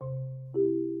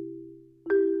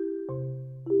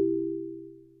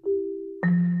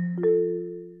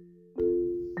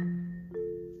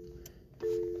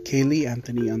Caylee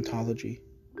Anthony Anthology,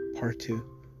 Part 2.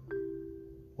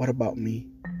 What about me?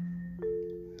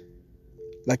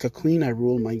 Like a queen, I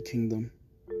ruled my kingdom.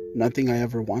 Nothing I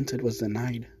ever wanted was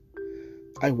denied.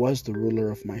 I was the ruler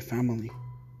of my family,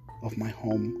 of my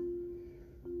home.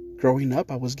 Growing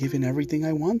up, I was given everything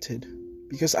I wanted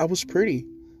because I was pretty,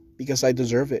 because I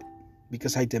deserve it,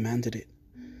 because I demanded it.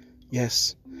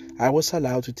 Yes, I was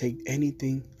allowed to take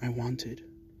anything I wanted.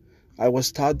 I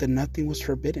was taught that nothing was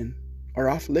forbidden or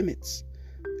off limits,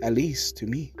 at least to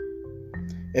me.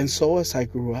 And so as I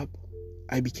grew up,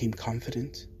 I became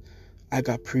confident. I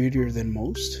got prettier than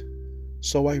most,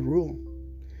 so I ruled.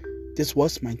 This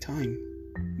was my time,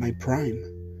 my prime,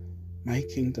 my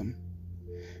kingdom.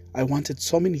 I wanted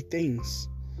so many things.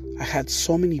 I had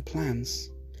so many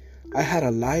plans. I had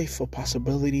a life of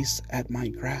possibilities at my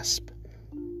grasp.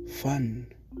 Fun.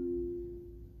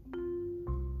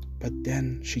 But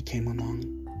then she came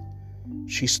along.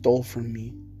 She stole from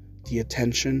me the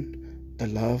attention, the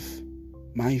love,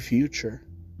 my future.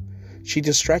 She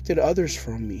distracted others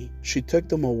from me. She took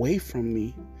them away from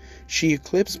me. She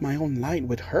eclipsed my own light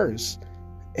with hers.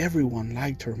 Everyone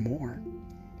liked her more.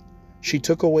 She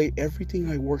took away everything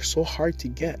I worked so hard to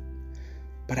get.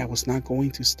 But I was not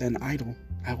going to stand idle.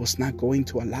 I was not going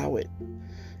to allow it.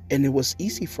 And it was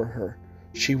easy for her.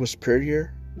 She was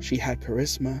prettier. She had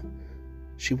charisma.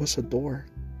 She was adored.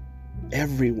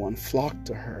 Everyone flocked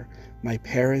to her. My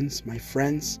parents, my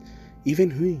friends,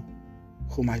 even he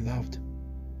whom I loved.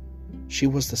 She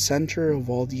was the center of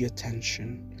all the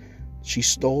attention. She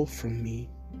stole from me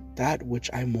that which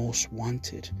I most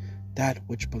wanted, that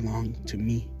which belonged to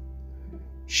me.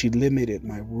 She limited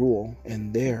my rule,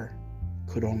 and there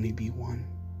could only be one.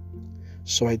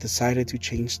 So I decided to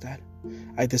change that.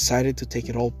 I decided to take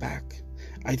it all back.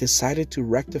 I decided to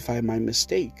rectify my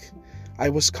mistake. I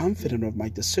was confident of my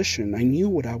decision. I knew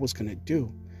what I was going to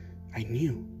do. I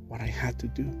knew what I had to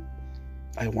do.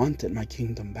 I wanted my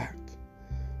kingdom back.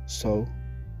 So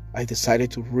I decided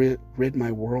to rid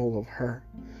my world of her.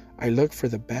 I looked for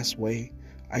the best way.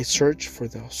 I searched for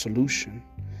the solution.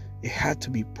 It had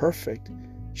to be perfect.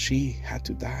 She had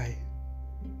to die.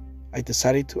 I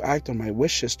decided to act on my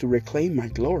wishes to reclaim my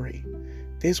glory.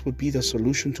 This would be the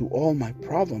solution to all my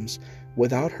problems.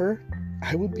 Without her,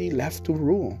 I would be left to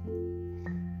rule.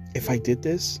 If I did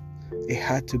this, it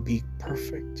had to be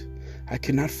perfect. I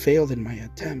could not fail in my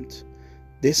attempt.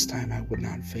 This time I would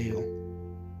not fail.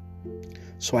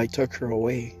 So I took her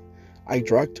away. I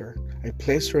drugged her. I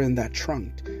placed her in that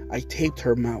trunk. I taped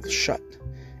her mouth shut,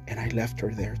 and I left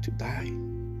her there to die.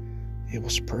 It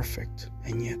was perfect,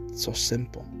 and yet so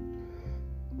simple.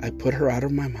 I put her out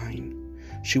of my mind.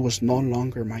 She was no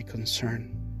longer my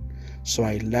concern. So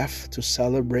I left to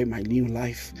celebrate my new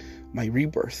life, my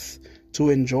rebirth, to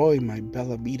enjoy my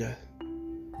bella vita.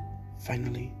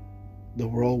 Finally, the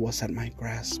world was at my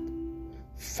grasp.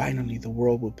 Finally, the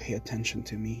world would pay attention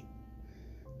to me.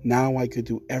 Now I could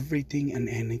do everything and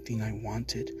anything I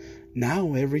wanted.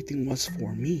 Now everything was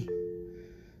for me.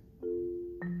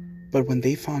 But when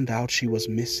they found out she was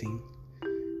missing,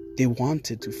 they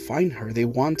wanted to find her. They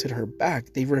wanted her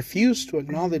back. They refused to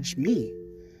acknowledge me.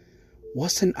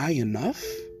 Wasn't I enough?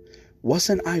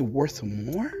 Wasn't I worth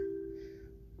more?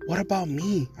 What about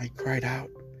me? I cried out.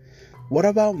 What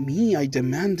about me? I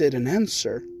demanded an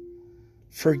answer.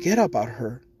 Forget about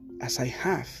her, as I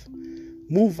have.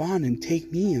 Move on and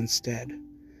take me instead.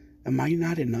 Am I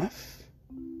not enough?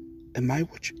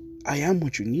 I am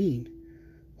what you need,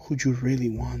 who you really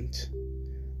want.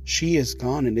 She is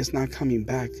gone and is not coming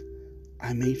back.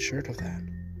 I made sure of that.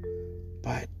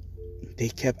 But they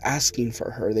kept asking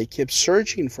for her. They kept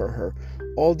searching for her.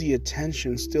 All the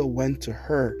attention still went to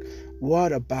her.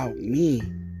 What about me?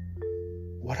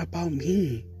 What about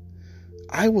me?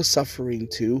 I was suffering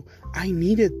too. I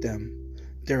needed them.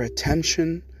 Their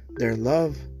attention, their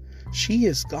love. She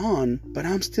is gone, but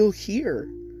I'm still here.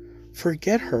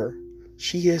 Forget her.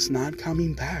 She is not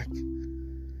coming back.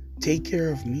 Take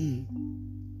care of me.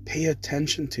 Pay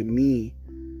attention to me.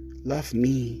 Love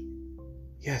me.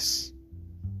 Yes.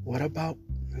 What about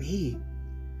me?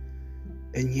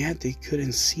 And yet they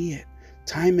couldn't see it.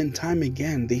 Time and time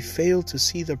again, they failed to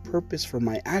see the purpose for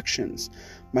my actions.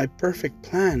 My perfect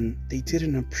plan, they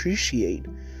didn't appreciate.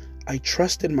 I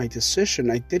trusted my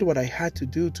decision. I did what I had to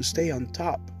do to stay on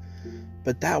top.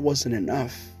 But that wasn't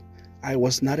enough. I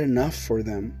was not enough for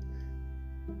them.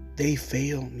 They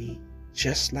failed me,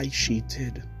 just like she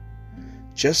did.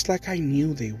 Just like I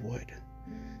knew they would.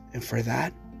 And for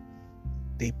that,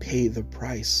 they paid the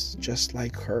price, just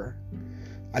like her.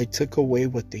 I took away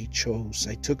what they chose.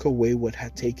 I took away what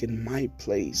had taken my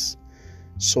place.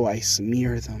 So I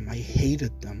smeared them. I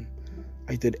hated them.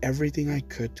 I did everything I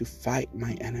could to fight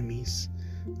my enemies.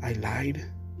 I lied,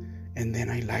 and then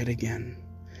I lied again.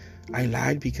 I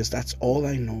lied because that's all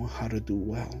I know how to do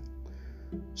well.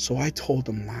 So I told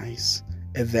them lies,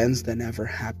 events that never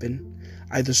happened.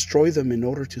 I destroyed them in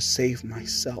order to save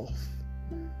myself.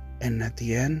 And at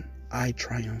the end, I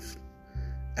triumphed.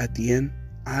 At the end,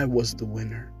 I was the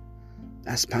winner.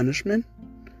 As punishment,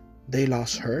 they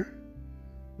lost her,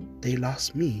 they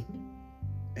lost me,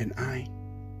 and I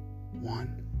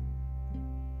won.